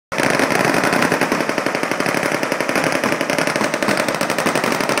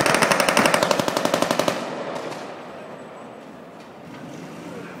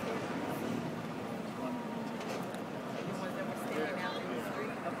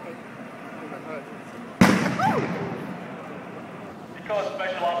Because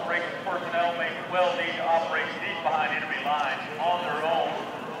special operations personnel may well need to operate deep behind enemy lines on their own,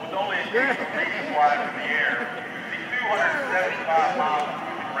 with only a occasional resupply from the air, the 275-mile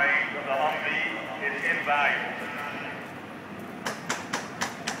cruising range of the Humvee is invaluable.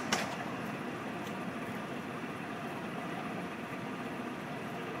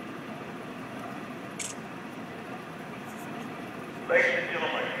 Ladies and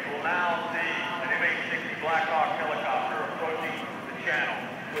gentlemen, you will now see an MH-60 Black Hawk helicopter approaching the channel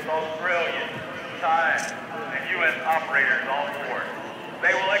with Australian, Thai, and U.S. operators on board.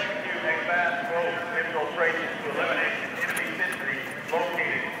 They will execute a fast road infiltration to eliminate enemy sentry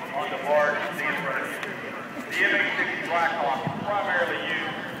located on the barge you see in front of you. The MH-60 Black Hawk is primarily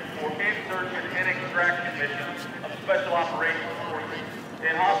used for insertion and extraction missions of special operations forces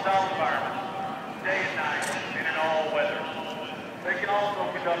in hostile environments, day and night, and in all weather. They can also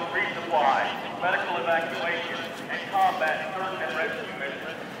conduct resupply, medical evacuation, and combat search and rescue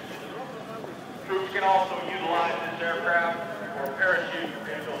missions. Troops can also utilize this aircraft for parachute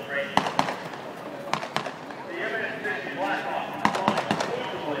infiltration. The MH-60 Black Hawk is flown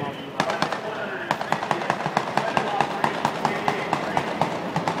exclusively by the 160th Special Operations Aviation Training.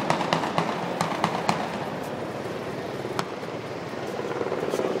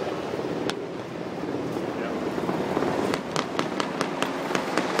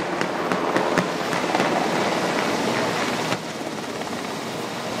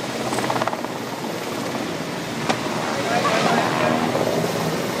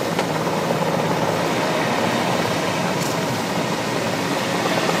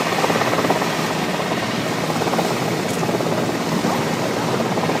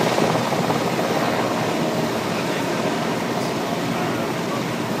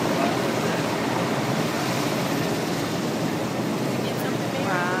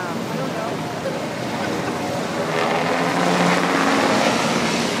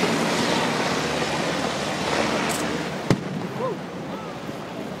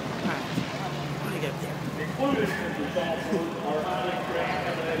 Included in the software are highly trained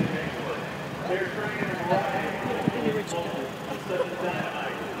athletic experts. They are trained in a variety of explosives, such as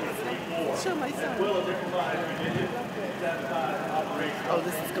dynamite, C4, as well as improvised munitions and sabotage operations. Oh,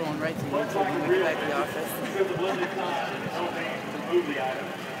 this is going right to YouTube when we get back to the office. Because of limited time and no means to remove the item,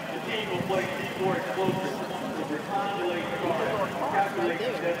 the team will place C4 explosives with recondolate charge, calculate the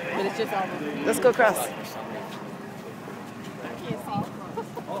detonation. But it's just all. Let's go across.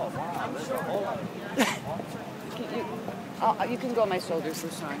 You can go on my shoulders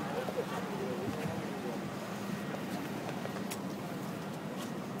this time.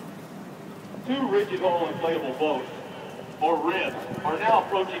 Two rigid-hull inflatable boats, or RIBs, are now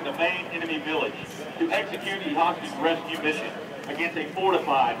approaching the main enemy village to execute a hostage rescue mission against a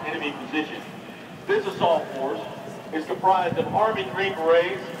fortified enemy position. This assault force is comprised of Army Green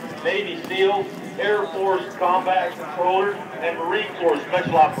Berets, Navy SEALs, Air Force combat controllers, and Marine Corps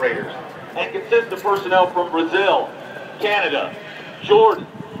special operators, and consists of personnel from Brazil, Canada, Jordan,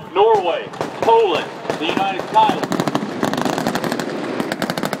 Norway, Poland, the United Kingdom,